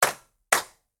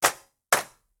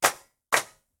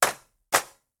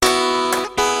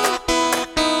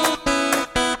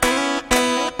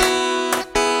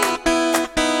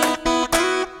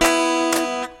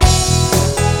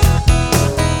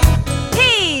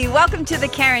welcome to the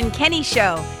Karen Kenney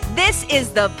Show. This is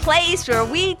the place where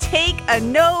we take a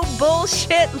no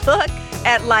bullshit look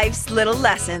at life's little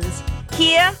lessons.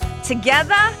 Here,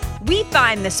 together, we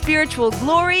find the spiritual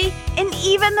glory in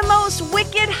even the most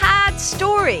wicked hard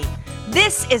story.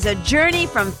 This is a journey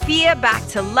from fear back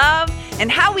to love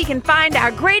and how we can find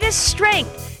our greatest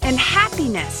strength and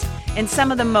happiness in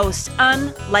some of the most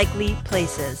unlikely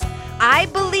places. I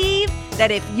believe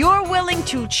that if you're willing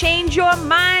to change your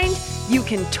mind, you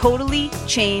can totally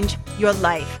change your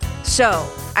life. So,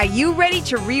 are you ready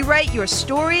to rewrite your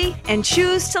story and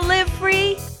choose to live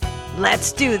free?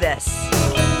 Let's do this.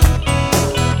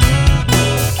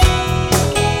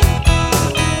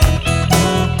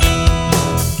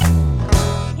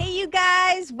 Hey, you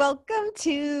guys, welcome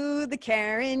to the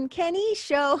Karen Kenney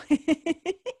Show.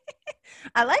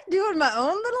 I like doing my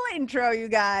own little intro, you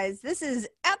guys. This is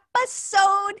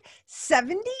episode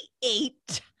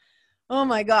 78. Oh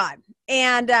my God.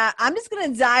 And I'm just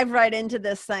going to dive right into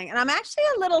this thing. And I'm actually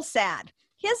a little sad.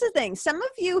 Here's the thing. Some of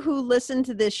you who listen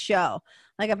to this show,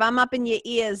 like if I'm up in your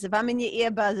ears, if I'm in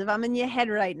your earbuds, if I'm in your head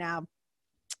right now,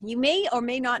 you may or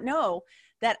may not know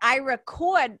that I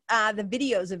record the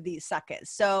videos of these suckers.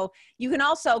 So you can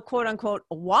also, quote unquote,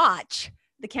 watch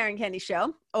the Karen Kenney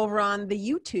Show over on the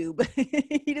YouTube.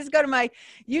 You just go to my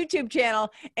YouTube channel.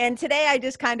 And today I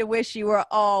just kind of wish you were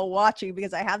all watching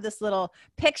because I have this little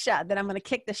picture that I'm going to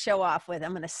kick the show off with.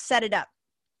 I'm going to set it up.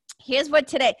 Here's what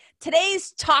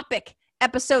today's topic,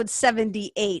 episode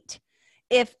 78.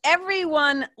 If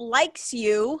everyone likes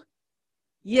you,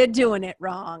 you're doing it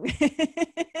wrong.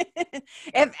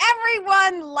 If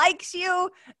everyone likes you,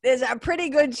 there's a pretty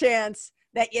good chance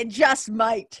that you just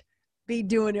might be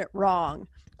doing it wrong.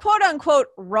 Quote unquote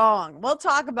wrong. We'll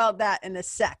talk about that in a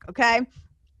sec, okay?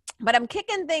 But I'm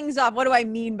kicking things off. What do I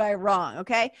mean by wrong,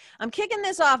 okay? I'm kicking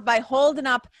this off by holding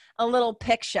up a little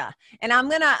picture. And I'm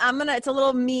gonna, it's a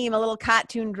little meme, a little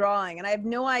cartoon drawing. And I have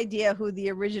no idea who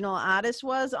the original artist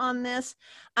was on this,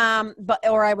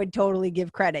 or I would totally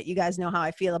give credit. You guys know how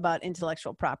I feel about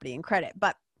intellectual property and credit.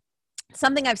 But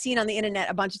something I've seen on the internet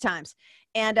a bunch of times.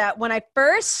 And when I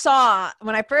first saw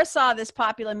this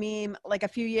popular meme like a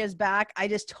few years back, I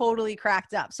just totally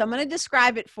cracked up. So I'm going to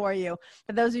describe it for you,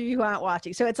 for those of you who aren't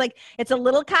watching. So it's a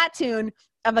little cartoon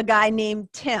of a guy named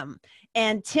Tim.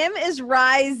 And Tim is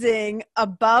rising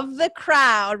above the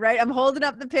crowd, right? I'm holding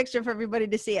up the picture for everybody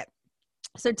to see it.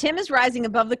 So Tim is rising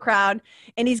above the crowd,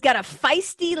 and he's got a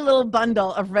feisty little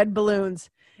bundle of red balloons.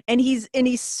 And he's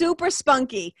super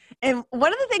spunky. And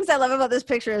one of the things I love about this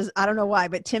picture is, I don't know why,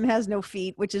 but Tim has no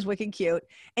feet, which is wicked cute.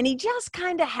 And he just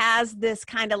kind of has this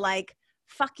kind of like,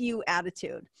 fuck you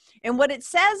attitude. And what it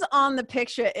says on the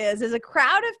picture is, there's a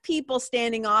crowd of people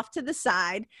standing off to the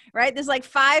side, right? There's like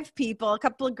 5 people, a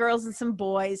couple of girls and some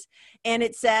boys. And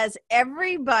it says,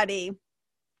 everybody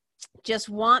just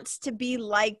wants to be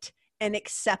liked and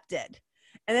accepted.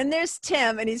 And then there's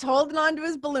Tim, and he's holding on to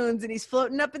his balloons, and he's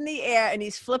floating up in the air, and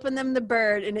he's flipping them the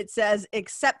bird, and it says,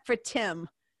 except for Tim.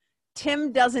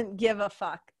 Tim doesn't give a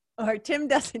fuck, or Tim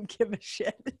doesn't give a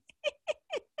shit.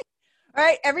 All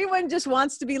right, everyone just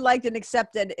wants to be liked and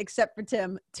accepted, except for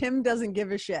Tim. Tim doesn't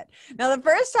give a shit. Now, the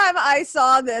first time I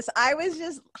saw this, I was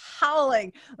just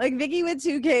howling. Like Vicky with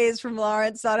 2Ks from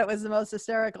Lawrence thought it was the most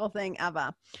hysterical thing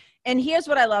ever. And here's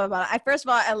what I love about it. First of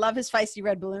all, I love his feisty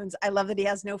red balloons. I love that he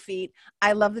has no feet.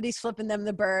 I love that he's flipping them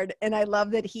the bird. And I love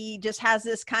that he just has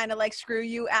this kind of like screw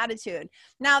you attitude.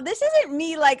 Now, this isn't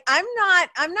me. Like, I'm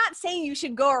not saying you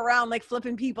should go around like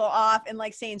flipping people off and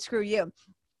like saying screw you.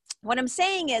 What I'm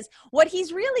saying is, what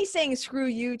he's really saying screw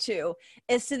you to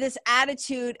is to this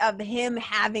attitude of him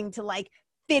having to like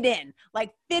fit in,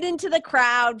 like fit into the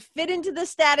crowd, fit into the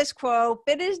status quo,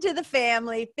 fit into the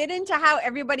family, fit into how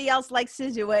everybody else likes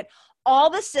to do it. All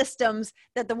the systems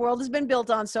that the world has been built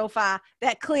on so far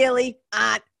that clearly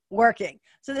aren't working.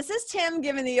 So this is Tim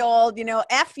giving the old,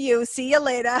 F you, see you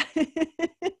later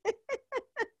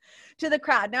to the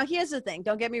crowd. Now, here's the thing.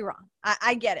 Don't get me wrong.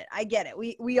 I get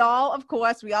it. We all, of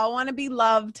course, we all want to be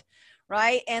loved,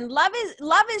 right? And love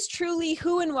is truly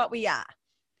who and what we are.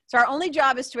 So our only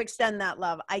job is to extend that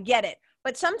love. I get it.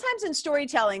 But sometimes in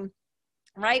storytelling,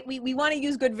 right, we want to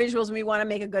use good visuals and we want to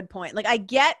make a good point. Like, I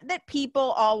get that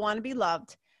people all want to be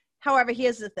loved. However,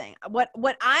 here's the thing.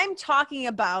 What I'm talking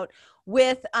about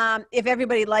with if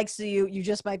everybody likes you, you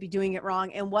just might be doing it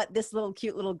wrong. And what this little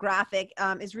cute little graphic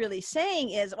is really saying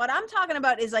is, what I'm talking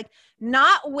about is like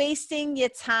not wasting your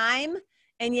time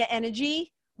and your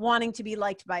energy wanting to be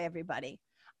liked by everybody.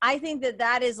 I think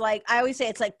that is like, I always say,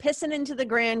 it's like pissing into the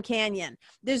Grand Canyon.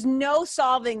 There's no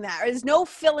solving that. There's no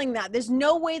filling that. There's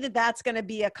no way that that's going to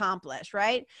be accomplished,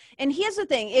 right? And here's the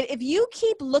thing. If you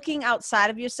keep looking outside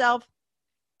of yourself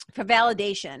for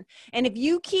validation. And if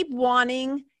you keep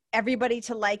wanting everybody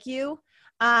to like you,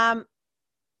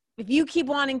 if you keep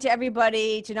wanting to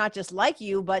everybody to not just like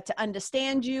you, but to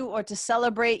understand you or to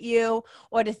celebrate you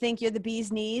or to think you're the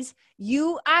bee's knees,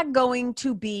 you are going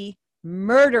to be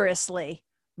murderously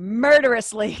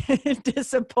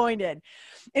disappointed.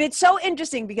 And it's so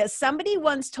interesting because somebody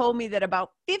once told me that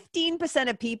about 15%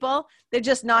 of people, they're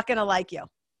just not going to like you.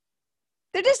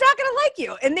 They're just not going to like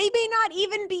you. And they may not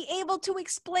even be able to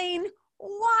explain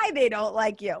why they don't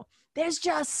like you. There's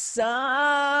just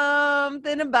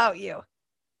something about you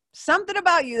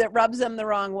that rubs them the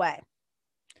wrong way.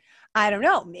 I don't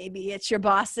know. Maybe it's your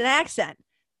Boston accent.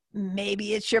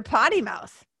 Maybe it's your potty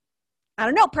mouth. I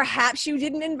don't know. Perhaps you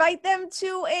didn't invite them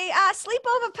to a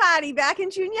sleepover party back in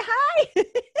junior high.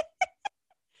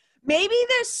 Maybe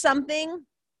there's something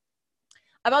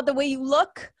about the way you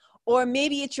look, or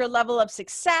maybe it's your level of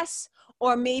success,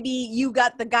 or maybe you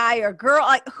got the guy or girl.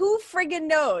 Like, who friggin'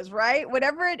 knows, right?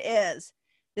 Whatever it is,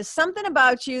 there's something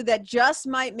about you that just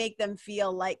might make them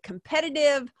feel like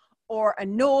competitive or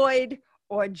annoyed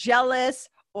or jealous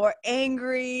or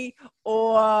angry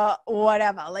or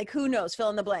whatever. Like, who knows? Fill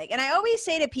in the blank. And I always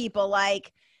say to people,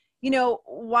 like,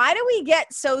 why do we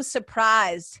get so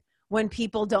surprised when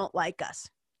people don't like us?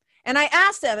 And I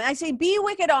ask them, and I say, be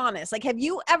wicked honest. Like, have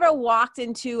you ever walked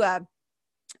into a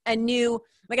new,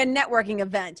 like a networking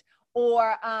event,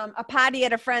 or a party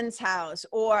at a friend's house,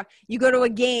 or you go to a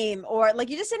game, or like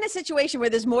you're just in a situation where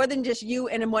there's more than just you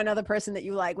and one other person that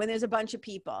you like, when there's a bunch of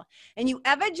people, and you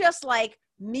ever just like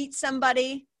meet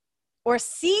somebody or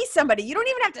see somebody, you don't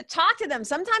even have to talk to them.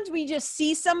 Sometimes we just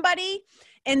see somebody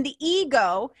and the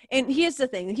ego, and here's the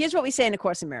thing, here's what we say in A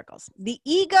Course in Miracles. The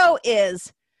ego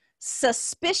is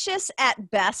suspicious at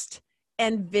best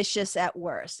and vicious at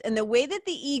worst. And the way that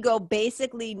the ego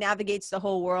basically navigates the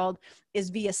whole world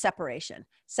is via separation,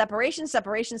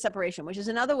 which is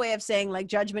another way of saying like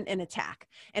judgment and attack.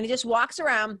 And it just walks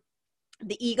around.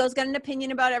 The ego's got an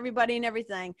opinion about everybody and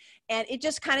everything. And it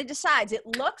just kind of decides. It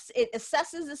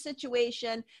assesses the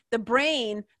situation. The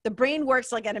brain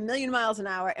works like at 1,000,000 miles an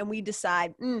hour. And we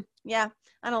decide, yeah,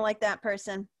 I don't like that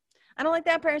person.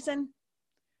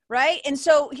 Right? And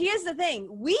so here's the thing.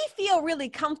 We feel really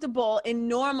comfortable and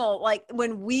normal, like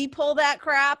when we pull that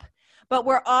crap, but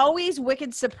we're always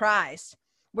wicked surprised.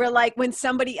 We're like, when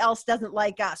somebody else doesn't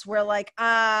like us, we're like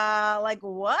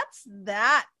what's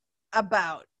that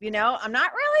about? I'm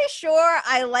not really sure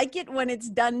I like it when it's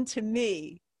done to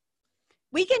me.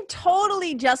 We can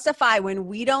totally justify when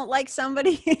we don't like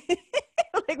somebody.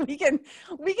 Like we can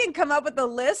come up with a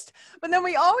list, but then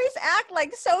we always act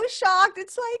like so shocked.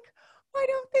 It's like, why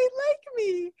don't they like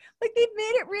me? Like, they've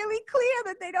made it really clear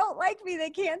that they don't like me. They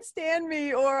can't stand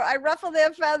me, or I ruffle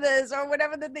their feathers, or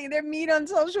whatever the thing, they're mean on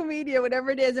social media,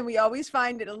 whatever it is. And we always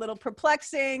find it a little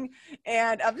perplexing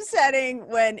and upsetting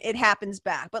when it happens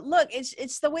back. But look,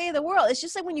 it's the way of the world. It's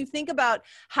just like when you think about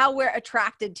how we're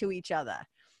attracted to each other.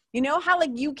 You know how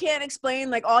like you can't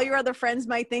explain, like all your other friends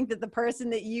might think that the person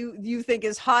that you think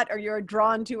is hot or you're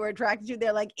drawn to or attracted to,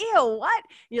 they're like, ew, what?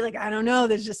 You're like, I don't know.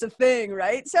 There's just a thing,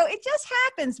 right? So it just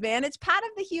happens, man. It's part of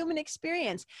the human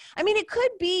experience. I mean, it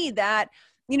could be that,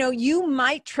 you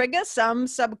might trigger some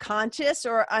subconscious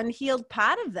or unhealed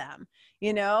part of them,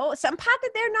 some part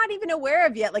that they're not even aware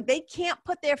of yet. Like they can't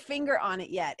put their finger on it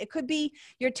yet. It could be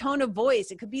your tone of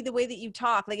voice. It could be the way that you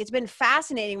talk. Like it's been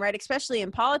fascinating, right? Especially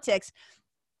in politics.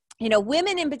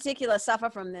 Women in particular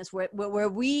suffer from this where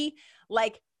we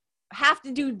like have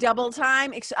to do double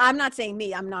time. I'm not saying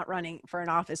me, I'm not running for an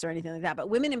office or anything like that, but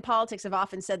women in politics have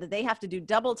often said that they have to do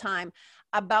double time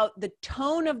about the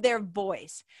tone of their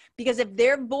voice. Because if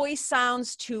their voice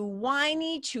sounds too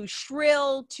whiny, too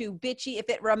shrill, too bitchy, if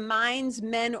it reminds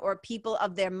men or people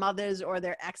of their mothers or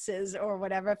their exes or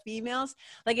whatever, females,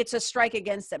 like it's a strike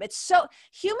against them.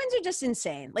 Humans are just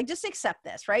insane. Like just accept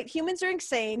this, right? Humans are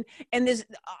insane, and there's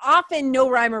often no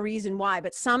rhyme or reason why,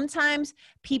 but sometimes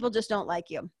people just don't like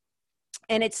you.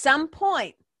 And at some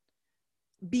point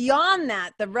beyond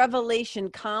that, the revelation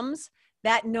comes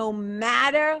that no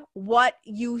matter what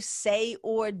you say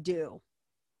or do,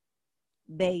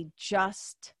 they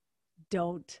just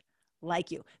don't like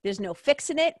you. There's no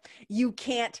fixing it. You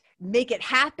can't make it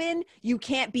happen. You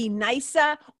can't be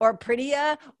nicer or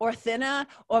prettier or thinner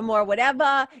or more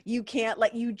whatever. You can't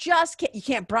you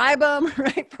can't bribe them,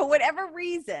 right? For whatever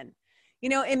reason.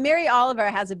 And Mary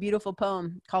Oliver has a beautiful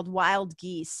poem called Wild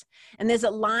Geese. And there's a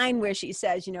line where she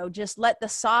says, just let the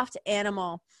soft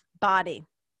animal body,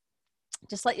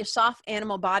 just let your soft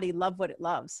animal body love what it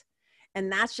loves.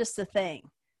 And that's just the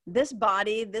thing. This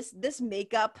body, this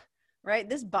makeup, right?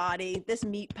 This body, this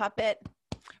meat puppet,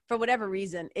 for whatever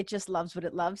reason, it just loves what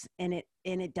it loves, and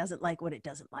it doesn't like what it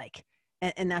doesn't like.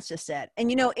 And that's just it.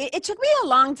 And, it took me a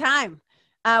long time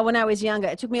when I was younger.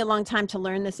 It took me a long time to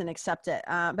learn this and accept it.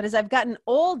 But as I've gotten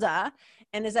older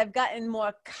and as I've gotten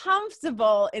more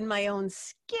comfortable in my own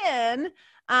skin,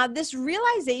 this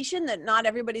realization that not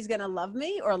everybody's going to love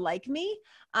me or like me,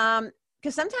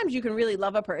 because sometimes you can really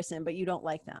love a person, but you don't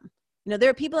like them. There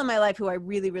are people in my life who I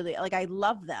really, really like. I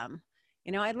love them.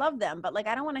 I love them, but like,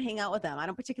 I don't want to hang out with them. I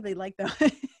don't particularly like them.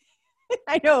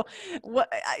 I know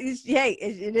hey,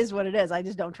 it is what it is. I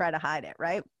just don't try to hide it.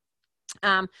 Right.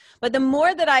 But the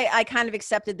more that I kind of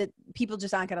accepted that people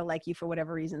just aren't going to like you for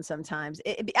whatever reason, sometimes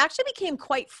it actually became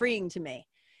quite freeing to me.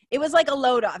 It was like a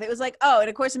load off. It was like, oh, and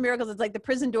of Course in Miracles, it's like the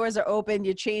prison doors are open,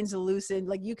 your chains are loosened,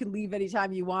 like you can leave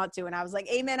anytime you want to. And I was like,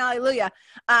 amen, hallelujah,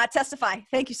 testify.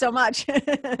 Thank you so much.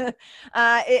 Because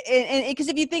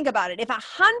if you think about it, if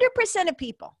 100% of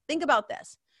people, think about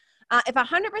this, if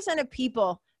 100% of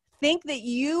people think that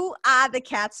you are the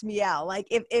cat's meow, like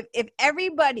if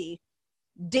everybody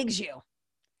digs you,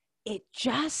 it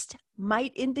just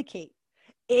might indicate,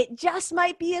 it just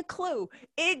might be a clue,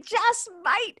 it just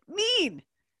might mean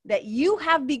that you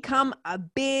have become a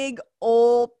big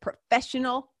old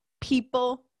professional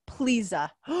people pleaser.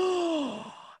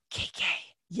 KK.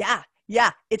 Yeah,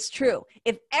 it's true.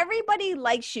 If everybody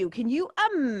likes you, can you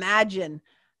imagine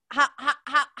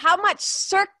how much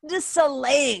Cirque du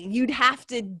Soleil you'd have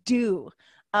to do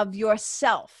of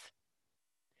yourself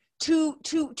to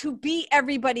be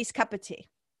everybody's cup of tea,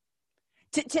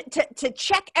 to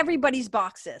check everybody's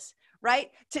boxes,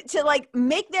 right? To like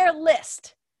make their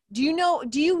list. Do you know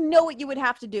what you would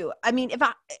have to do? I mean, if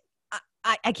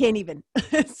I can't even.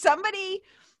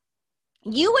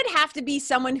 You would have to be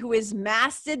someone who has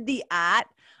mastered the art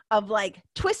of like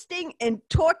twisting and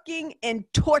torquing and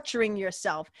torturing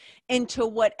yourself into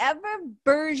whatever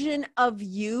version of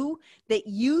you that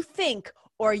you think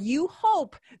or you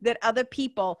hope that other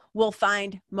people will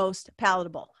find most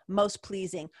palatable, most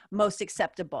pleasing, most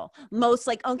acceptable, most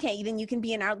like, okay, then you can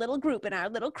be in our little group, in our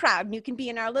little crowd, and you can be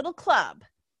in our little club.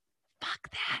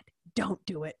 Fuck that. Don't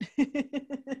do it.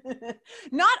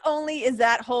 Not only is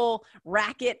that whole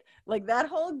racket, like that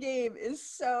whole game is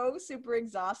so super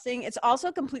exhausting, it's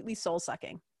also completely soul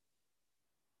sucking.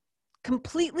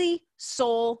 Completely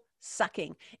soul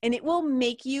sucking. And it will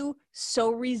make you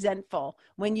so resentful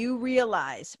when you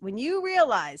realize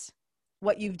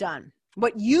what you've done,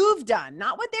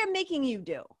 not what they're making you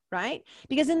do, right?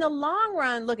 Because in the long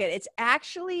run, look at it, it's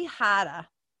actually harder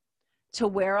to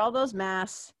wear all those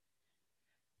masks,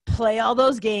 play all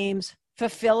those games,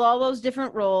 fulfill all those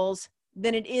different roles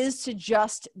than it is to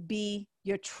just be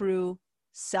your true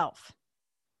self.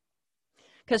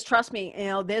 Because trust me,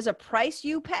 there's a price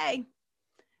you pay.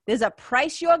 There's a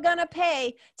price you're going to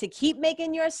pay to keep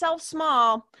making yourself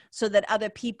small so that other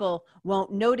people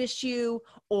won't notice you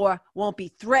or won't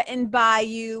be threatened by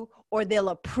you, or they'll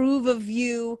approve of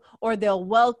you, or they'll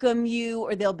welcome you,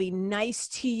 or they'll be nice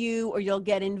to you, or you'll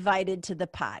get invited to the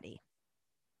party.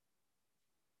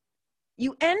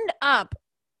 You end up,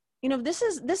 this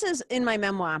is in my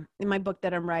memoir, in my book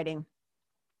that I'm writing.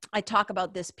 I talk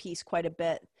about this piece quite a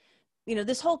bit.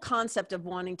 This whole concept of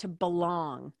wanting to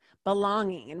belonging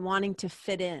and wanting to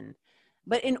fit in.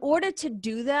 But in order to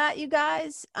do that, you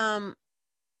guys, and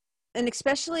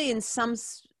especially in some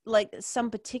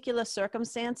particular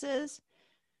circumstances,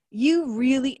 you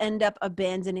really end up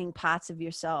abandoning parts of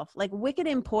yourself, like wicked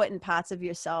important parts of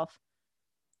yourself,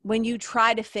 when you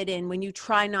try to fit in, when you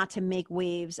try not to make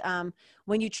waves,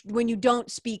 when you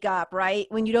don't speak up, right?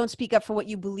 When you don't speak up for what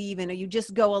you believe in, or you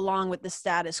just go along with the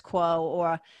status quo,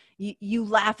 or you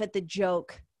laugh at the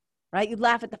joke, right? You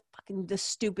laugh at the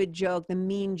stupid joke, the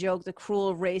mean joke, the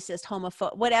cruel, racist,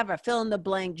 homophobic, whatever, fill in the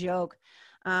blank joke,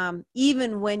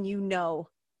 even when you know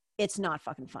it's not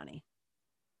fucking funny.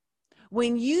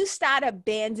 When you start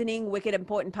abandoning wicked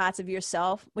important parts of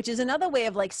yourself, which is another way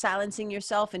of like silencing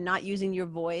yourself and not using your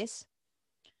voice,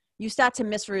 you start to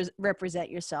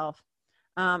misrepresent yourself.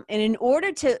 And in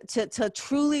order to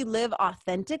truly live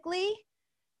authentically,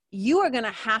 you are going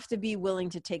to have to be willing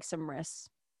to take some risks.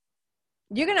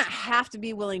 You're going to have to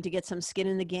be willing to get some skin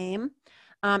in the game,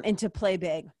 and to play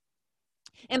big.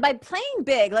 And by playing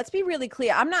big, let's be really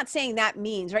clear. I'm not saying that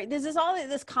means, right? There's all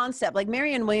this concept, like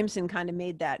Marianne Williamson kind of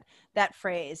made that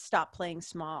phrase, stop playing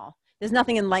small. There's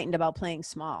nothing enlightened about playing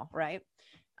small, right?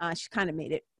 She kind of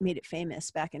made it famous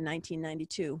back in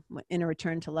 1992 in A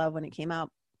Return to Love when it came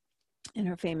out, in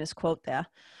her famous quote there,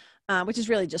 which is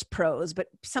really just prose, but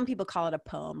some people call it a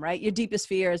poem, right? Your deepest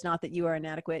fear is not that you are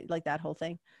inadequate, like that whole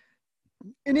thing.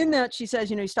 And in that, she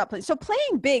says, you stop playing. So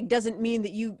playing big doesn't mean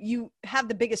that you have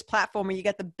the biggest platform or you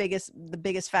get the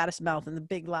biggest, fattest mouth and the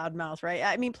big, loud mouth, right?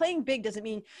 I mean, playing big doesn't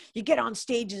mean you get on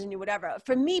stages and you whatever.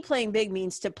 For me, playing big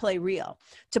means to play real,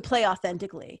 to play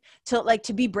authentically,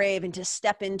 to be brave and to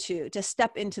step into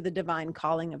the divine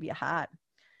calling of your heart.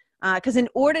 Because in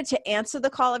order to answer the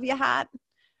call of your heart,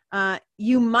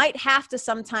 you might have to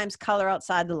sometimes color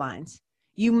outside the lines.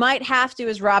 You might have to,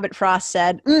 as Robert Frost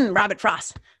said, Robert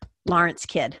Frost, Lawrence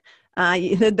kid,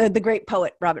 the great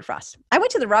poet, Robert Frost. I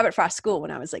went to the Robert Frost school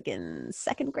when I was like in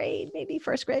second grade, maybe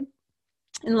first grade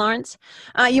in Lawrence.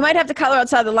 You might have to color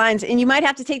outside the lines, and you might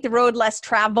have to take the road less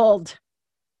traveled.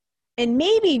 And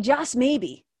maybe, just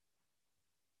maybe,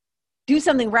 do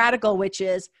something radical, which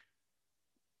is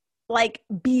like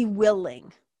be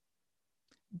willing.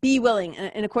 Be willing.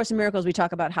 And of course, in Miracles, we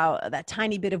talk about how that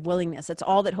tiny bit of willingness, that's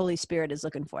all that Holy Spirit is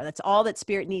looking for. That's all that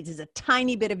Spirit needs, is a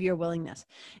tiny bit of your willingness.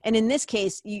 And in this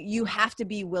case, you have to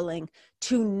be willing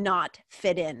to not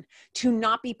fit in, to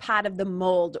not be part of the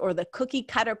mold or the cookie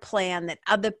cutter plan that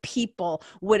other people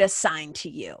would assign to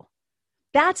you.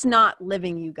 That's not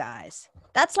living, you guys.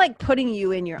 That's like putting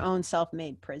you in your own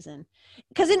self-made prison.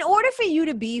 Because in order for you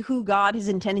to be who God has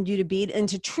intended you to be and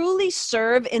to truly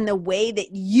serve in the way that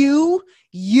you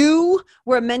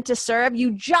were meant to serve,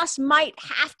 you just might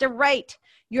have to write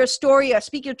your story or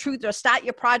speak your truth or start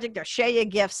your project or share your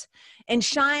gifts and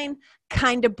shine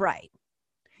kind of bright.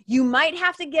 You might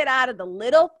have to get out of the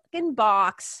little fucking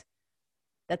box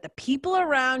that the people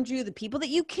around you, the people that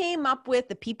you came up with,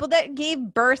 the people that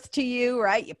gave birth to you,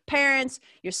 right? Your parents,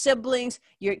 your siblings,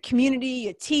 your community,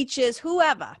 your teachers,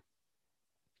 whoever.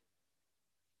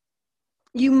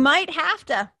 You might have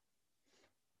to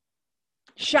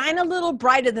shine a little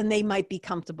brighter than they might be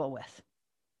comfortable with.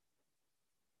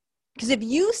 Because if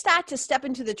you start to step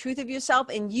into the truth of yourself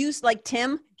and use like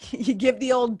Tim, you give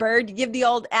the old bird, you give the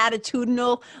old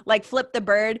attitudinal, like flip the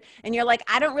bird, and you're like,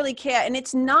 I don't really care. And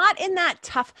it's not in that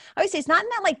tough, I always say it's not in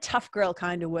that like tough girl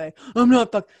kind of way. I'm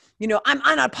not,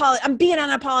 I'm being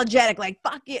unapologetic, like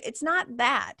fuck you. It's not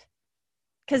that.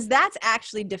 Because that's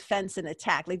actually defense and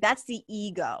attack. Like that's the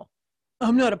ego.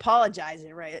 I'm not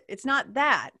apologizing, right? It's not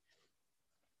that.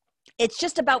 It's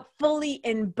just about fully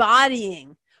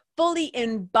embodying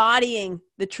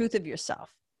the truth of yourself,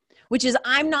 which is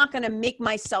I'm not going to make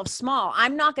myself small.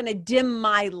 I'm not going to dim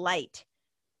my light.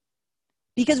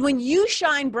 Because when you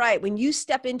shine bright, when you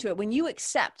step into it, when you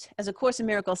accept, as A Course in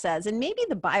Miracles says, and maybe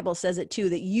the Bible says it too,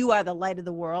 that you are the light of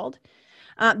the world,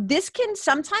 this can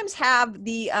sometimes have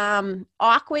the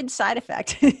awkward side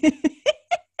effect,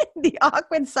 the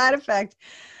awkward side effect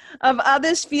of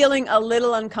others feeling a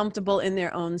little uncomfortable in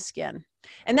their own skin.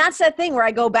 And that's that thing where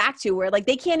I go back to where like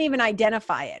they can't even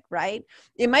identify it, right?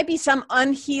 It might be some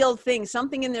unhealed thing,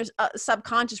 something in their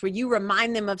subconscious where you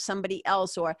remind them of somebody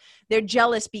else, or they're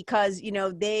jealous because,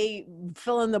 they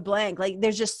fill in the blank. Like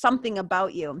there's just something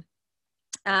about you.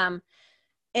 And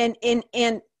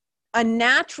a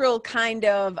natural kind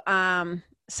of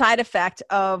side effect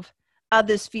of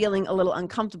others feeling a little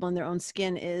uncomfortable in their own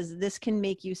skin is this can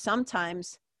make you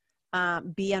sometimes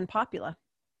be unpopular.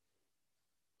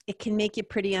 It can make you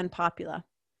pretty unpopular.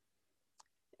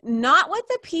 Not with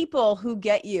the people who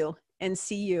get you and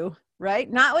see you, right?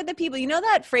 Not with the people,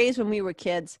 that phrase when we were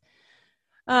kids.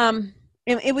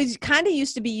 It was kind of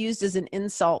used to be used as an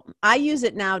insult. I use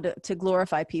it now to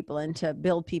glorify people and to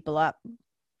build people up.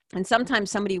 And sometimes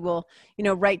somebody will,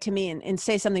 write to me and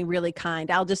say something really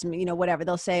kind. I'll just, whatever.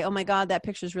 They'll say, oh my God, that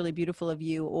picture is really beautiful of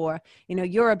you. Or,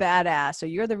 you're a badass, or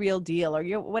you're the real deal, or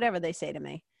you're whatever they say to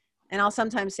me. And I'll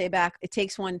sometimes say back, it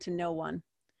takes one to know one.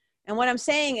 And what I'm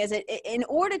saying is in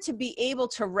order to be able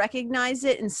to recognize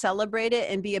it and celebrate it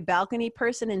and be a balcony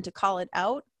person and to call it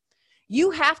out,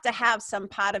 you have to have some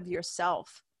part of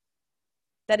yourself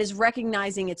that is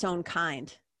recognizing its own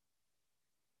kind.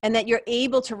 And that you're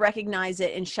able to recognize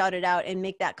it and shout it out and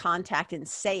make that contact and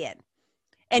say it.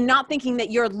 And not thinking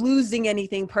that you're losing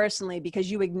anything personally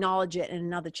because you acknowledge it in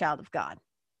another child of God.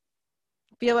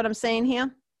 Feel what I'm saying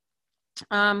here?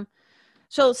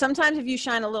 So sometimes if you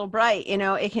shine a little bright,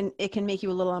 it can make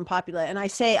you a little unpopular. And I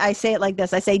say it like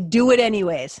this. I say, do it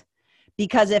anyways.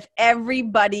 Because if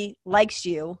everybody likes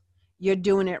you, you're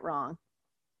doing it wrong.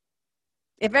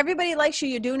 If everybody likes you,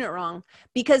 you're doing it wrong.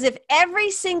 Because if every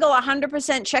single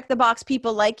 100% check the box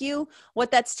people like you,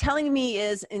 what that's telling me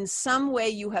is in some way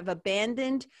you have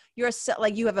abandoned yourself,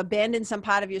 like you have abandoned some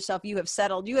part of yourself, you have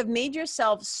settled, you have made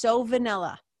yourself so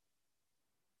vanilla.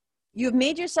 You have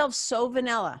made yourself so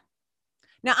vanilla.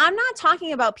 Now, I'm not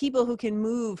talking about people who can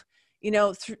move,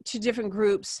 to different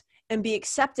groups and be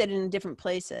accepted in different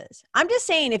places. I'm just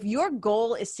saying, if your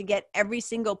goal is to get every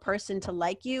single person to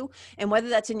like you, and whether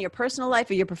that's in your personal life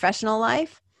or your professional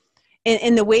life,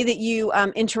 in the way that you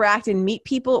interact and meet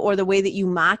people, or the way that you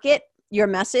market your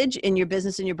message in your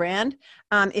business and your brand,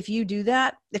 if you do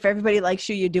that, if everybody likes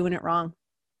you, you're doing it wrong.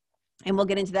 And we'll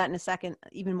get into that in a second,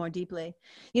 even more deeply.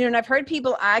 You know, and I've heard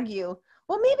people argue,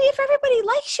 well, maybe if everybody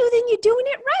likes you, then you're doing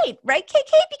it right. Right,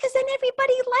 KK? Because then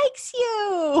everybody likes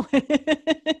you.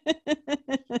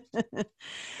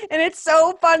 And it's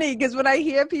so funny because when I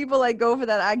hear people like go for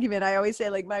that argument, I always say,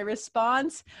 like, my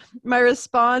response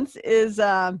is,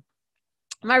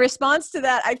 my response to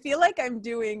that, I feel like I'm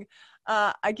doing,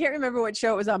 I can't remember what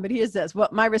show it was on, but here's this. Well,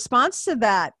 my response to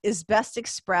that is best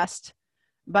expressed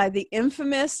by the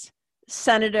infamous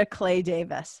Senator Clay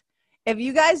Davis. If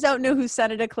you guys don't know who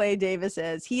Senator Clay Davis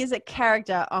is, he is a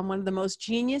character on one of the most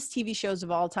genius TV shows of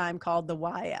all time called The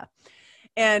Wire.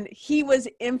 And he was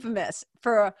infamous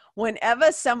for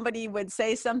whenever somebody would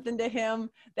say something to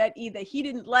him that either he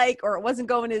didn't like, or it wasn't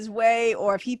going his way,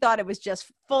 or if he thought it was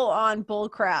just full on bull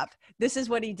crap, this is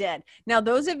what he did. Now,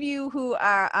 those of you who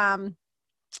are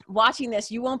watching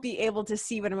this, you won't be able to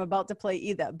see what I'm about to play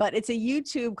either, but it's a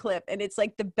YouTube clip, and it's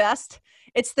like the best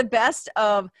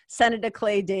of Senator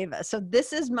Clay Davis. So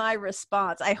this is my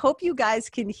response. I hope you guys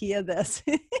can hear this.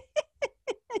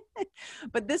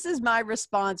 But this is my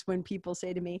response when people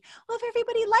say to me, well, if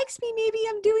everybody likes me, maybe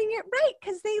I'm doing it right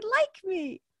because they like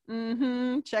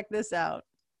me. Check this out.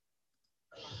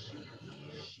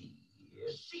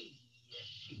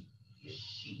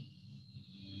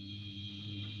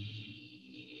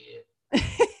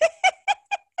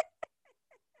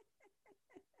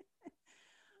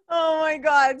 Oh my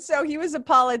God. So he was a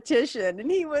politician, and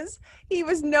he was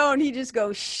known. He just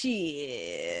goes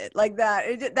shit like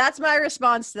that. That's my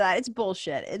response to that. It's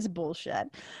bullshit. It's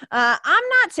bullshit. I'm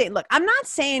not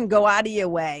saying go out of your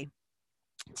way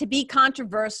to be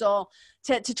controversial,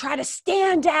 to try to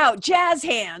stand out, jazz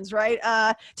hands, right?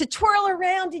 To twirl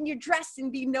around in your dress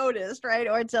and be noticed, right?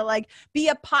 Or to like be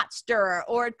a pot stirrer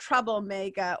or a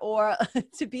troublemaker, or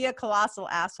to be a colossal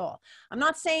asshole. I'm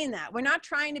not saying that. We're not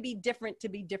trying to be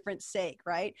different sake,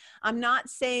 right? I'm not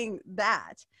saying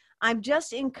that. I'm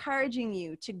just encouraging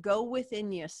you to go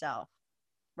within yourself,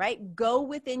 right? Go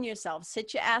within yourself,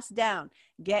 sit your ass down,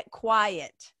 get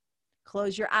quiet,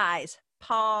 close your eyes,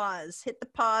 pause, hit the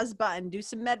pause button, do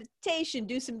some meditation,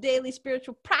 do some daily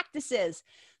spiritual practices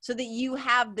so that you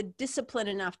have the discipline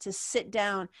enough to sit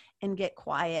down and get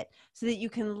quiet, so that you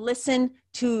can listen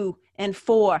to and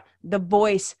for the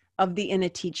voice of the inner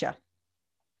teacher.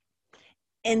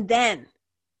 And then,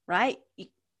 right,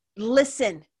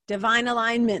 listen. Divine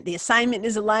alignment. The assignment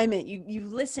is alignment. You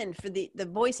listen for the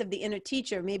voice of the inner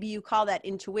teacher. Maybe you call that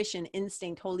intuition,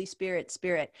 instinct, Holy Spirit,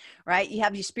 right? You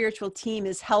have your spiritual team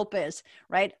as helpers,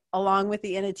 right? Along with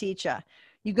the inner teacher.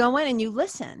 You go in and you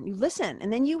listen,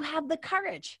 and then you have the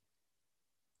courage.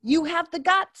 You have the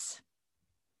guts.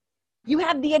 You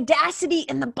have the audacity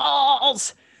and the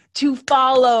balls to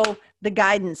follow the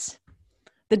guidance,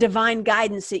 the divine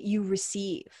guidance that you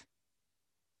receive.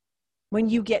 When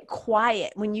you get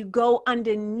quiet, when you go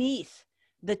underneath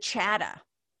the chatter.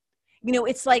 You know,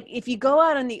 it's like if you go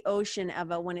out on the ocean,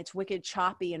 Eva, when it's wicked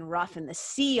choppy and rough, and the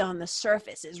sea on the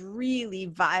surface is really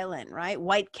violent, right?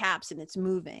 White caps and it's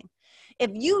moving.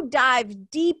 If you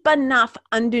dive deep enough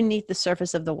underneath the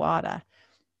surface of the water,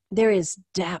 there is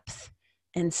depth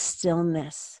and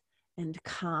stillness and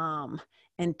calm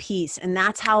and peace. And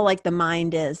that's how like the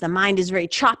mind is. The mind is very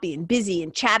choppy and busy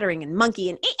and chattering and monkey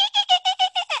and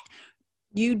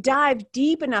you dive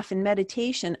deep enough in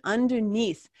meditation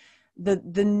underneath the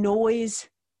noise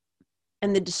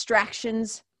and the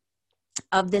distractions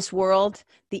of this world,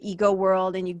 the ego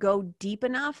world, and you go deep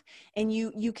enough, and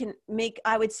you can make,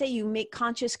 I would say, you make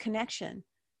conscious connection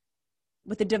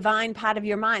with the divine part of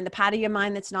your mind, the part of your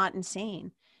mind that's not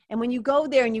insane. And when you go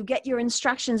there and you get your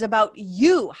instructions about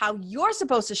you, how you're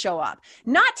supposed to show up,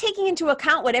 not taking into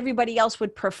account what everybody else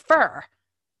would prefer,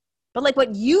 but like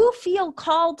what you feel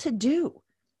called to do.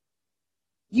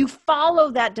 You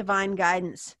follow that divine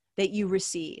guidance that you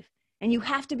receive, and you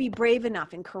have to be brave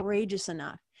enough and courageous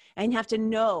enough, and you have to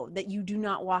know that you do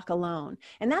not walk alone.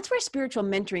 And that's where spiritual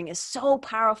mentoring is so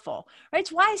powerful, right?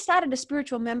 It's why I started a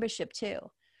spiritual membership too,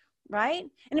 right?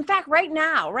 And in fact, right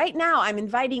now, I'm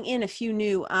inviting in a few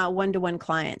new one-to-one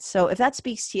clients. So if that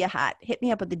speaks to your heart, hit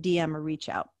me up with a DM or reach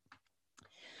out.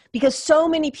 Because so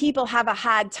many people have a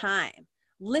hard time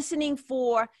listening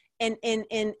for and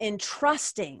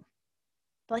trusting.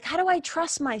 Like, how do I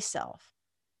trust myself?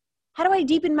 How do I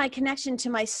deepen my connection to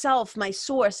myself, my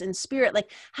source and spirit? Like,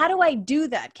 how do I do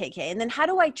that, KK? And then how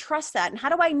do I trust that? And how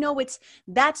do I know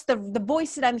that's the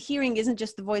voice that I'm hearing isn't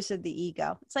just the voice of the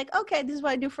ego? It's like, okay, this is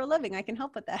what I do for a living. I can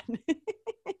help with that.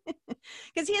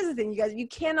 Because here's the thing, you guys, you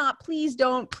cannot, please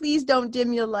don't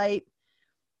dim your light.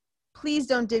 Please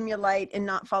don't dim your light and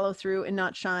not follow through and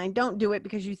not shine. Don't do it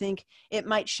because you think it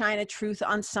might shine a truth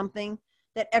on something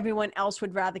that everyone else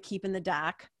would rather keep in the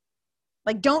dark.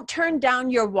 Like, don't turn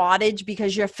down your wattage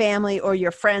because your family or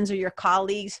your friends or your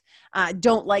colleagues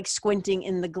don't like squinting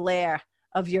in the glare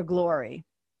of your glory.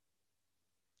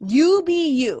 You be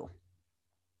you,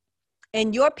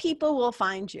 and your people will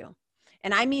find you.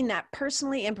 And I mean that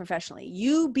personally and professionally.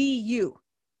 You be you,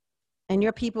 and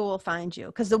your people will find you.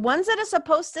 Because the ones that are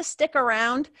supposed to stick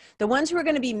around, the ones who are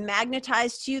going to be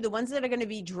magnetized to you, the ones that are going to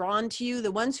be drawn to you,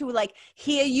 the ones who like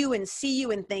hear you and see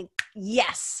you and think,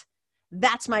 yes,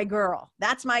 that's my girl.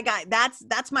 That's my guy.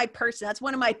 That's my person. That's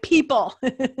one of my people,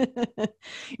 right?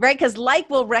 Because like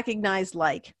will recognize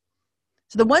like.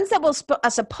 So the ones that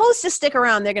are supposed to stick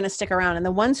around, they're going to stick around. And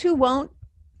the ones who won't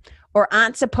or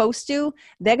aren't supposed to,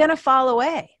 they're going to fall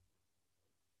away.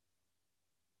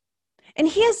 And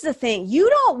here's the thing. You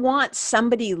don't want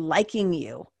somebody liking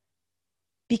you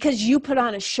because you put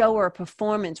on a show or a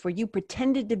performance where you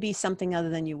pretended to be something other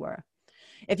than you were.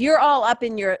 If you're all up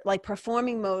in your like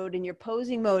performing mode and your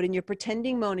posing mode and your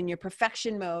pretending mode and your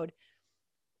perfection mode,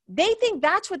 they think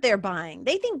that's what they're buying.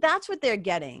 They think that's what they're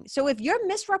getting. So if you're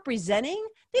misrepresenting,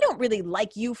 they don't really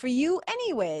like you for you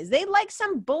anyways. They like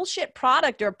some bullshit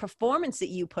product or performance that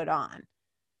you put on,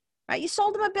 right? You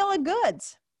sold them a bill of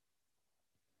goods.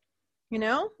 You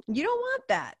know, you don't want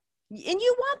that. And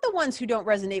you want the ones who don't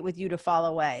resonate with you to fall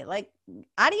away. Like,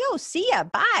 adios, see ya,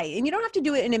 bye. And you don't have to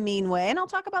do it in a mean way. And I'll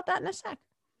talk about that in a sec.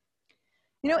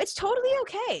 You know, it's totally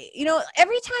okay. You know,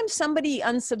 every time somebody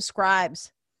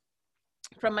unsubscribes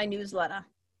from my newsletter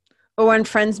or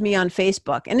unfriends me on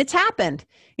Facebook, and it's happened,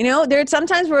 you know, there are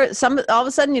sometimes where all of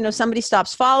a sudden, you know, somebody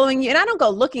stops following you, and I don't go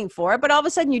looking for it, but all of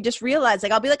a sudden you just realize,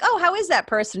 like, I'll be like, oh, how is that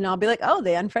person? And I'll be like, oh,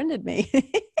 they unfriended me.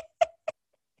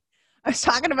 I was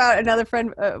talking about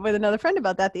with another friend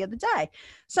about that the other day.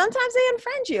 Sometimes they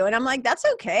unfriend you, and I'm like, that's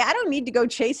okay. I don't need to go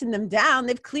chasing them down.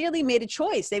 They've clearly made a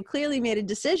choice. They've clearly made a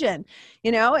decision,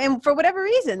 you know, and for whatever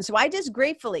reason. So I just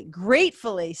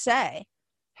gratefully say,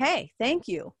 hey, thank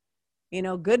you, you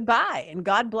know, goodbye, and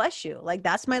God bless you. Like,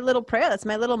 that's my little prayer. That's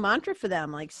my little mantra for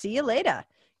them. Like, see you later,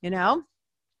 you know.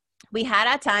 We had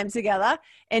our time together,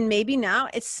 and maybe now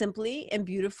it's simply and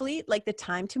beautifully like the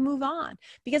time to move on,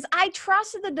 because I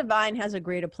trust that the divine has a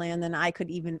greater plan than I could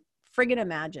even friggin'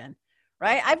 imagine,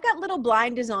 right? I've got little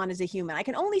blinders on as a human. I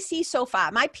can only see so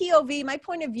far. My POV, my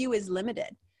point of view is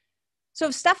limited. So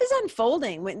if stuff is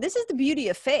unfolding, this is the beauty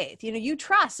of faith, you know, you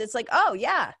trust. It's like, oh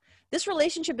yeah, this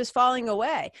relationship is falling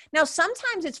away. Now,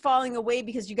 sometimes it's falling away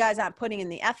because you guys aren't putting in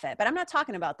the effort, but I'm not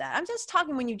talking about that. I'm just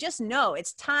talking when you just know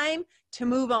it's time to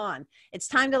move on. It's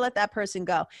time to let that person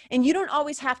go. And you don't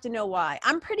always have to know why.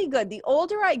 I'm pretty good. The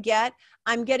older I get,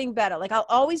 I'm getting better. Like, I'll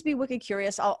always be wicked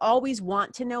curious. I'll always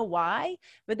want to know why,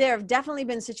 but there have definitely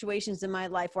been situations in my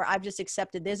life where I've just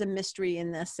accepted there's a mystery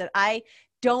in this that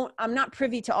I'm not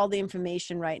privy to all the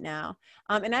information right now.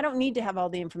 And I don't need to have all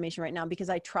the information right now because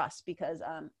I trust, because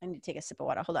I need to take a sip of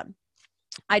water. Hold on.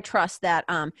 I trust that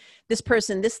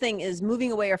this thing is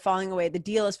moving away or falling away. The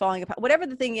deal is falling apart, whatever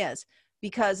the thing is,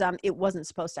 because it wasn't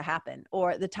supposed to happen,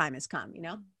 or the time has come, you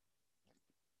know?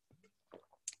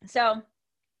 So,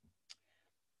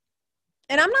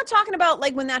 and I'm not talking about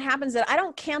like when that happens that I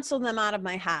don't cancel them out of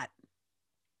my hat.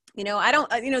 You know, I don't,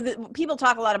 you know, people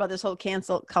talk a lot about this whole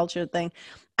cancel culture thing.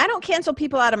 I don't cancel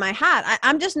people out of my hat.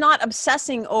 I'm just not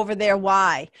obsessing over their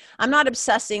why. I'm not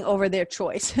obsessing over their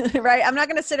choice, right? I'm not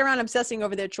going to sit around obsessing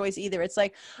over their choice either. It's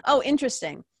like, oh,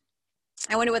 interesting.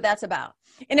 I wonder what that's about.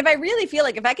 And if I really feel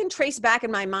like if I can trace back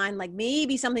in my mind, like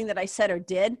maybe something that I said or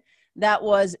did that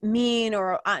was mean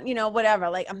or, you know, whatever,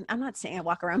 like I'm not saying I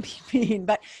walk around being mean,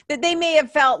 but that they may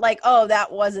have felt like, oh,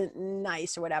 that wasn't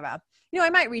nice or whatever. You know, I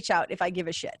might reach out if I give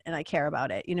a shit and I care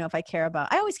about it. You know, if I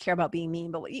always care about being mean,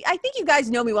 but I think you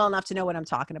guys know me well enough to know what I'm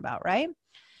talking about, right?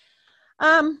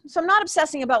 So I'm not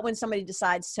obsessing about when somebody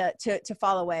decides to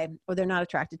fall away or they're not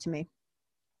attracted to me,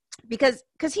 because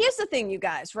here's the thing, you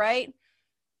guys, right?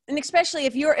 And especially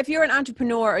if you're an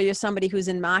entrepreneur or you're somebody who's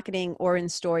in marketing or in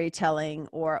storytelling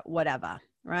or whatever,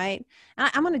 right?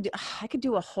 And I could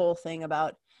do a whole thing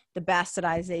about the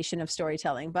bastardization of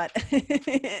storytelling, but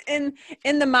in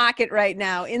the market right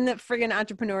now, in the friggin'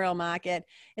 entrepreneurial market,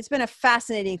 it's been a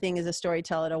fascinating thing as a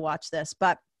storyteller to watch this.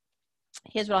 But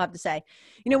here's what I'll have to say.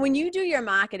 You know, when you do your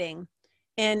marketing,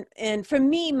 And for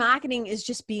me, marketing is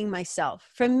just being myself.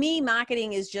 For me,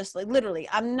 marketing is just like, literally,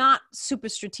 I'm not super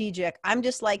strategic. I'm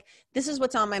just like, this is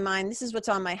what's on my mind. This is what's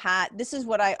on my hat. This is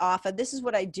what I offer. This is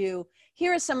what I do.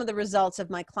 Here are some of the results of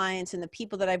my clients and the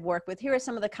people that I've worked with. Here are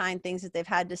some of the kind things that they've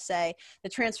had to say, the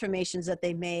transformations that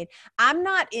they've made. I'm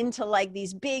not into like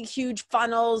these big, huge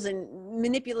funnels and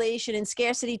manipulation and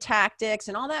scarcity tactics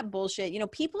and all that bullshit. You know,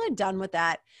 people are done with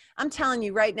that. I'm telling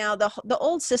you right now, the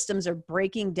old systems are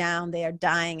breaking down. They are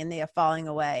dying and they are falling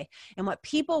away. And what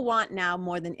people want now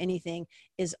more than anything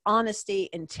is honesty,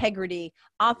 integrity,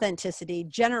 authenticity,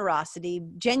 generosity,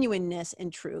 genuineness,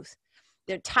 and truth.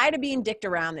 They're tired of being dicked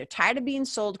around. They're tired of being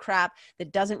sold crap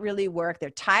that doesn't really work. They're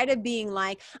tired of being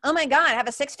like, oh my God, have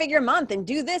a 6-figure month and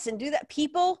do this and do that.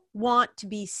 People want to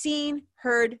be seen,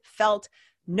 heard, felt,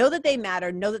 know that they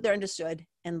matter, know that they're understood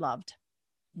and loved.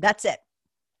 That's it.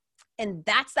 And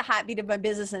that's the heartbeat of my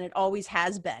business, and it always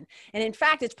has been. And in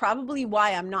fact, it's probably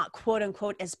why I'm not, quote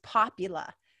unquote, as popular,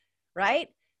 right?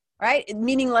 Right?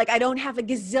 Meaning like I don't have a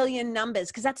gazillion numbers,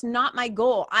 because that's not my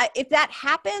goal. If that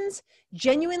happens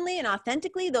genuinely and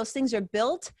authentically, those things are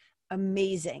built,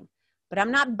 amazing. But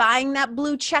I'm not buying that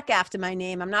blue check after my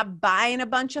name. I'm not buying a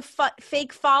bunch of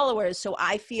fake followers so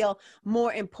I feel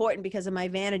more important because of my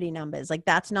vanity numbers. Like,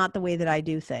 that's not the way that I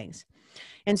do things.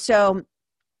 And so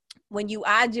when you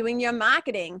are doing your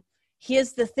marketing,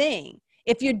 here's the thing.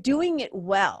 If you're doing it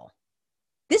well,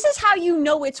 this is how you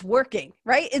know it's working,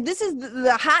 right? This is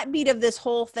the heartbeat of this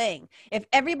whole thing. If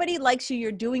everybody likes you,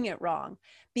 you're doing it wrong,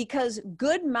 because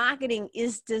good marketing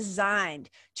is designed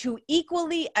to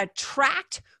equally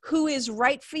attract who is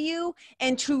right for you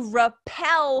and to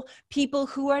repel people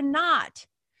who are not.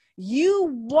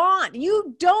 You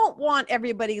don't want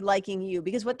everybody liking you,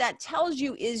 because what that tells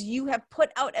you is you have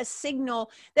put out a signal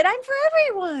that I'm for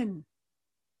everyone.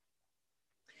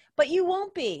 But you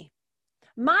won't be.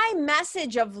 My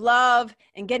message of love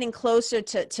and getting closer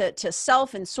to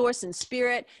self and source and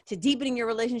spirit, to deepening your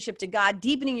relationship to God,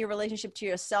 deepening your relationship to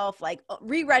yourself, like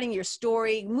rewriting your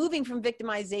story, moving from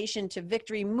victimization to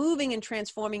victory, moving and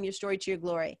transforming your story to your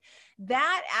glory.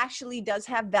 That actually does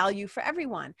have value for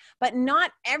everyone, but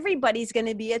not everybody's going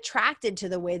to be attracted to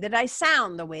the way that I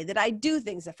sound, the way that I do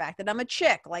things, the fact that I'm a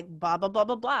chick, like blah, blah, blah,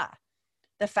 blah, blah.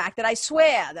 The fact that I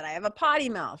swear, that I have a potty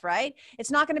mouth, right?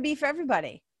 It's not going to be for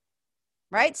everybody.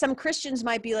 Right? Some Christians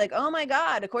might be like, oh my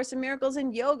God, A Course in Miracles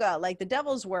and yoga, like the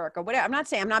devil's work or whatever.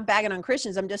 I'm not bagging on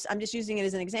Christians. I'm just using it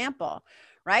as an example,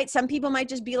 right? Some people might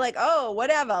just be like, oh,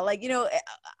 whatever. Like, you know,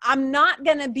 I'm not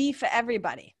going to be for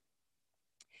everybody.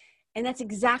 And that's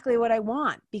exactly what I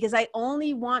want, because I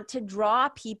only want to draw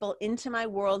people into my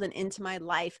world and into my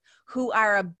life who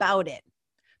are about it.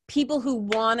 People who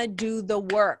want to do the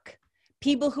work,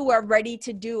 people who are ready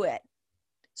to do it.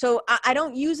 So I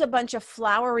don't use a bunch of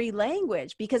flowery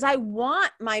language, because I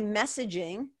want my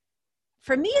messaging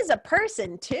for me as a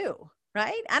person too,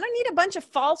 right? I don't need a bunch of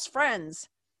false friends.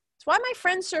 That's why my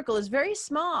friend circle is very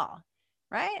small,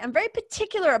 right? I'm very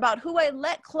particular about who I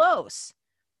let close.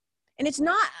 And it's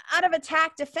not out of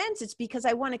attack defense. It's because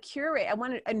I want to curate. I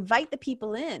want to invite the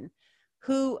people in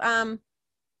who are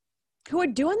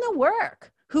doing the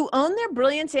work, who own their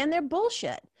brilliance and their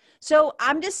bullshit. So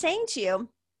I'm just saying to you,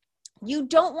 you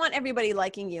don't want everybody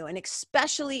liking you, and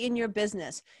especially in your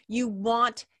business, you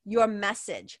want your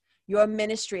message, your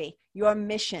ministry, your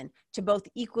mission to both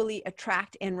equally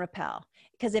attract and repel.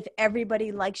 Because if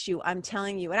everybody likes you, I'm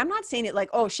telling you, and I'm not saying it like,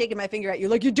 oh, shaking my finger at you,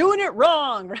 like you're doing it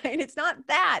wrong, right? It's not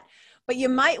that. But you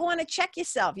might want to check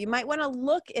yourself. You might want to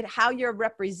look at how you're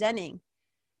representing,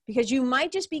 because you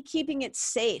might just be keeping it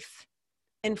safe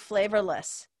and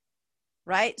flavorless,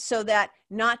 right? So that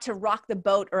not to rock the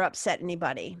boat or upset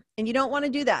anybody. And you don't want to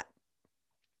do that.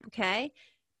 Okay.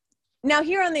 Now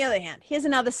here on the other hand, here's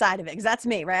another side of it, because that's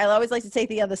me, right? I always like to take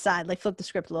the other side, like flip the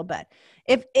script a little bit.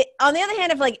 On the other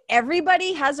hand, if like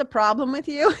everybody has a problem with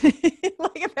you,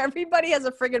 like if everybody has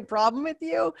a friggin' problem with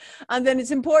you, then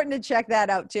it's important to check that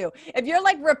out too. If you're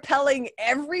like repelling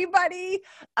everybody,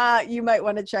 you might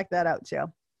want to check that out too,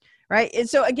 right? And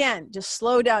so again, just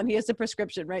slow down. Here's the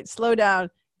prescription, right? Slow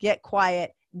down. Get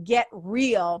quiet, get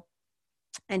real,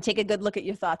 and take a good look at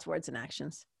your thoughts, words, and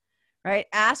actions, right?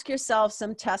 Ask yourself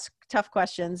some tough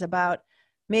questions about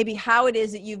maybe how it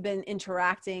is that you've been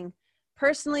interacting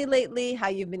personally lately, how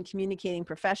you've been communicating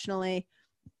professionally.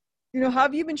 You know, how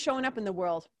have you been showing up in the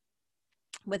world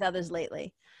with others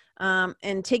lately?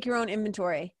 And take your own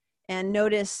inventory and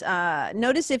notice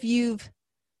if you've,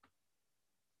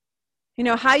 you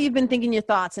know, how you've been thinking your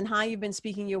thoughts and how you've been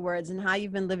speaking your words and how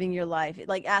you've been living your life.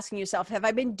 Like asking yourself, have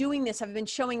I been doing this? Have I been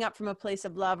showing up from a place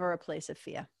of love or a place of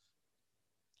fear?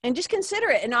 And just consider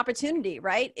it an opportunity,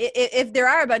 right? If there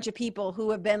are a bunch of people who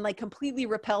have been like completely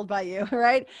repelled by you,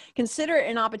 right? Consider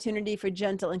it an opportunity for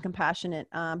gentle and compassionate,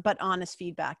 but honest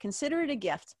feedback. Consider it a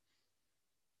gift.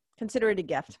 Consider it a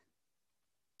gift.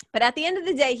 But at the end of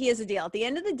the day, here's the deal. At the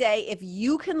end of the day, if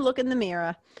you can look in the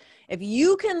mirror, if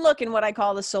you can look in what I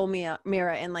call the soul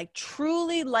mirror and like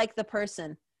truly like the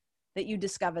person that you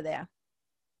discover there,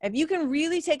 if you can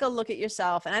really take a look at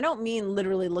yourself, and I don't mean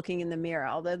literally looking in the mirror,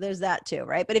 although there's that too,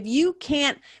 right? But if you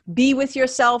can't be with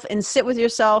yourself and sit with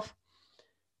yourself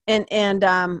and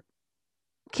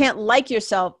can't like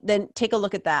yourself, then take a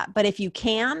look at that. But if you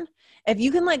can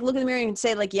like look in the mirror and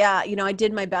say like, yeah, you know, I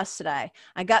did my best today.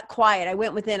 I got quiet. I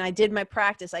went within. I did my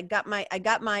practice. I got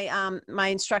my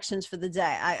instructions for the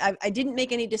day. I didn't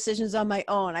make any decisions on my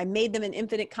own. I made them in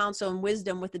infinite counsel and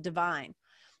wisdom with the divine.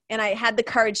 And I had the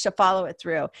courage to follow it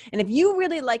through. And if you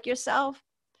really like yourself,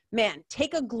 man,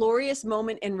 take a glorious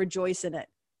moment and rejoice in it.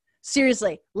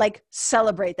 Seriously, like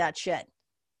celebrate that shit,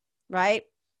 right?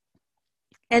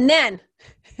 And then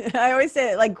I always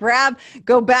say it, like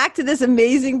go back to this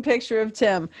amazing picture of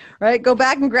Tim, right? Go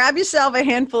back and grab yourself a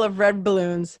handful of red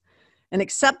balloons and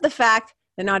accept the fact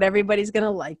that not everybody's going to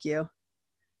like you.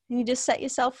 And you just set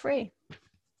yourself free.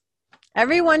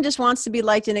 Everyone just wants to be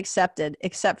liked and accepted,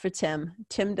 except for Tim.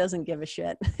 Tim doesn't give a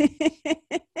shit.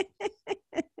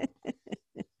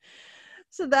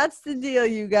 So that's the deal,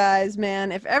 you guys,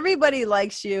 man. If everybody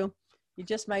likes you, you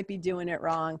just might be doing it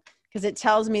wrong, because it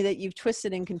tells me that you've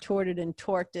twisted and contorted and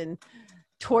torqued and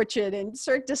tortured and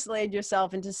Cirque du Soleil'd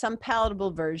yourself into some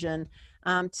palatable version,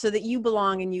 so that you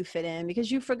belong and you fit in,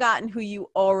 because you've forgotten who you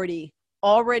already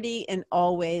and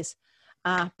always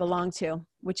belong to,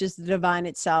 which is the divine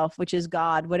itself, which is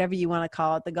God, whatever you want to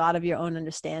call it, the God of your own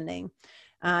understanding.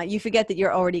 You forget that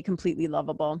you're already completely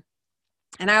lovable.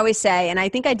 And I always say, and I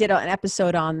think I did an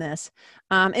episode on this.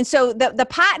 And so the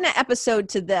patent episode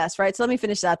to this, right? So let me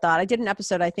finish that thought. I did an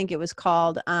episode, I think it was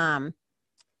called, I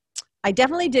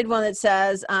definitely did one that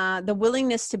says, the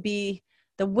willingness to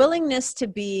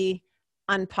be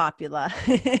unpopular.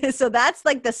 So that's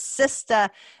like the sister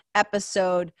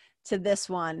episode to this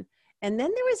one. And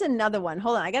then there was another one.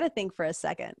 Hold on, I got to think for a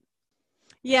second.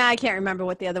 Yeah, I can't remember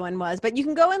what the other one was, but you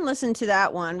can go and listen to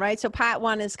that one, right? So part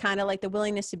one is kind of like the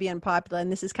willingness to be unpopular,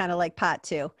 and this is kind of like part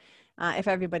two. If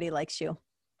everybody likes you,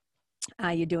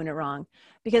 you're doing it wrong,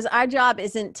 because our job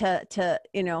isn't to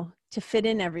fit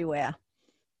in everywhere.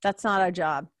 That's not our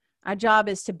job. Our job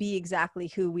is to be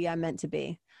exactly who we are meant to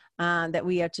be. That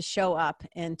we are to show up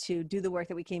and to do the work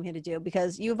that we came here to do,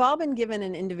 because you've all been given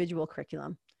an individual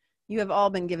curriculum. You have all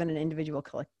been given an individual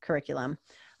curriculum.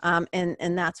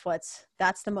 And that's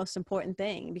the most important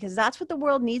thing, because that's what the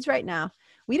world needs right now.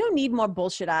 We don't need more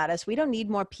bullshit artists. We don't need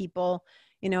more people,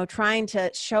 trying to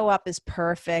show up as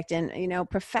perfect. And,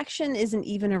 perfection isn't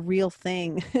even a real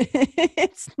thing.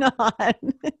 It's not.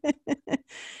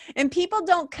 And people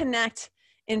don't connect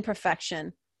in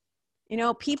perfection.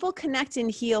 People connect and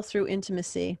heal through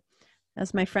intimacy,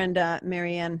 as my friend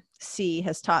Marianne C.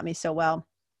 has taught me so well.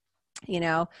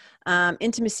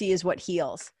 Intimacy is what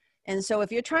heals. And so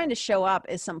if you're trying to show up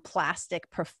as some plastic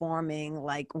performing,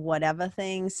 like whatever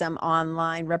thing, some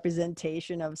online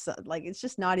representation of like, it's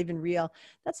just not even real.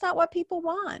 That's not what people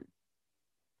want.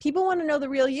 People want to know the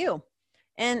real you.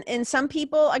 And some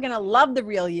people are going to love the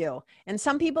real you, and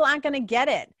some people aren't going to get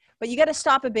it. But you got to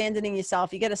stop abandoning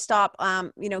yourself. You got to stop,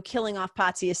 killing off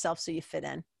parts of yourself so you fit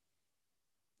in.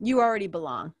 You already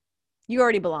belong. You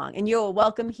already belong, and you're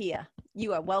welcome here.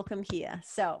 You are welcome here.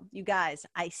 So you guys,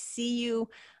 I see you.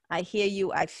 I hear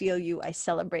you. I feel you. I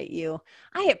celebrate you.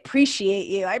 I appreciate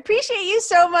you. I appreciate you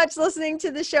so much listening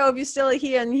to the show. If you're still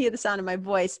here and hear the sound of my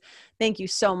voice, thank you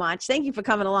so much. Thank you for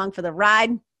coming along for the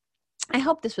ride. I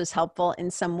hope this was helpful in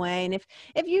some way. And if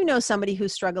you know somebody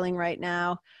who's struggling right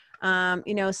now,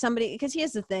 somebody, because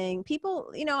here's the thing,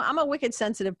 people, I'm a wicked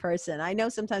sensitive person. I know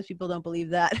sometimes people don't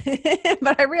believe that,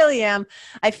 but I really am.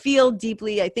 I feel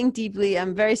deeply. I think deeply.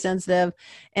 I'm very sensitive.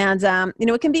 And,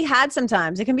 it can be hard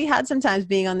sometimes. It can be hard sometimes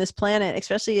being on this planet,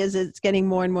 especially as it's getting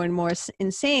more and more and more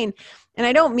insane. And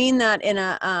I don't mean that in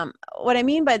a, what I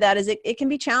mean by that is it can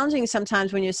be challenging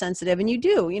sometimes when you're sensitive, and you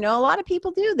do, a lot of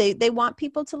people do. They want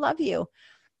people to love you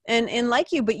and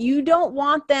like you, but you don't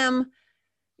want them.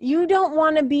 You don't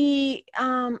want to be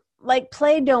like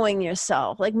Play-Dohing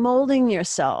yourself, like molding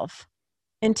yourself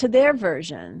into their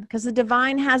version, because the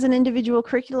divine has an individual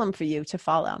curriculum for you to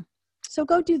follow. So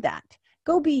go do that.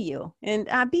 Go be you and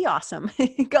be awesome.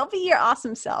 Go be your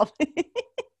awesome self.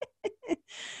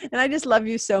 And I just love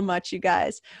you so much, you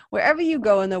guys. Wherever you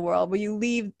go in the world, where you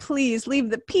leave, please leave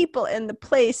the people and the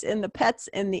place and the pets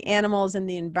and the animals and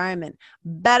the environment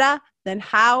better, than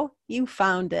how you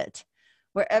found it.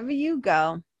 Wherever you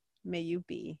go, may you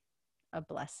be a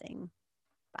blessing.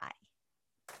 Bye.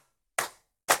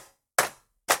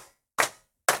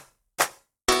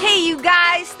 Hey, you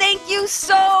guys, thank you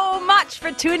so much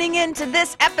for tuning in to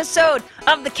this episode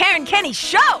of The Karen Kenney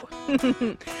Show.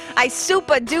 I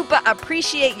super duper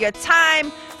appreciate your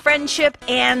time, friendship,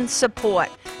 and support.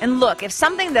 And look, if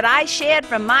something that I shared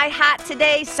from my heart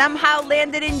today somehow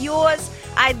landed in yours,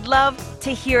 I'd love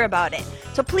to hear about it.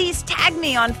 So please tag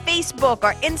me on Facebook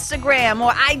or Instagram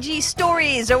or IG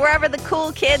stories or wherever the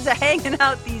cool kids are hanging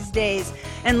out these days.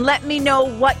 And let me know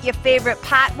what your favorite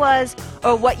part was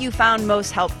or what you found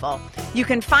most helpful. You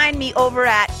can find me over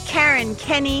at Karen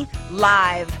Kenney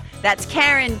Live. That's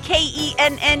Karen,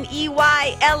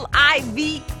 KenneYlive.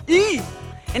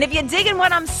 And if you're digging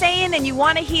what I'm saying and you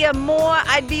want to hear more,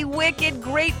 I'd be wicked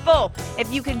grateful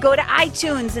if you could go to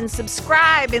iTunes and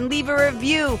subscribe and leave a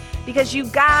review, because you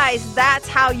guys, that's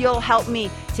how you'll help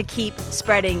me to keep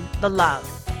spreading the love.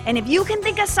 And if you can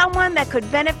think of someone that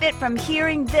could benefit from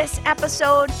hearing this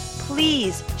episode,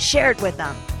 please share it with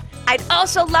them. I'd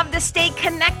also love to stay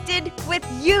connected with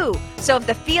you. So if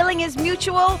the feeling is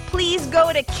mutual, please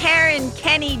go to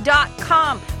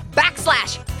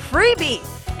KarenKenney.com/freebie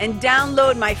and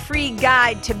download my free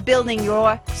guide to building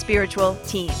your spiritual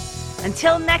team.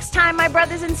 Until next time, my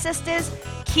brothers and sisters,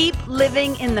 keep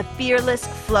living in the fearless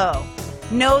flow.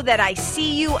 Know that I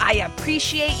see you, I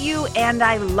appreciate you, and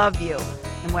I love you.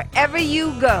 And wherever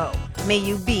you go, may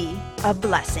you be a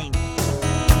blessing.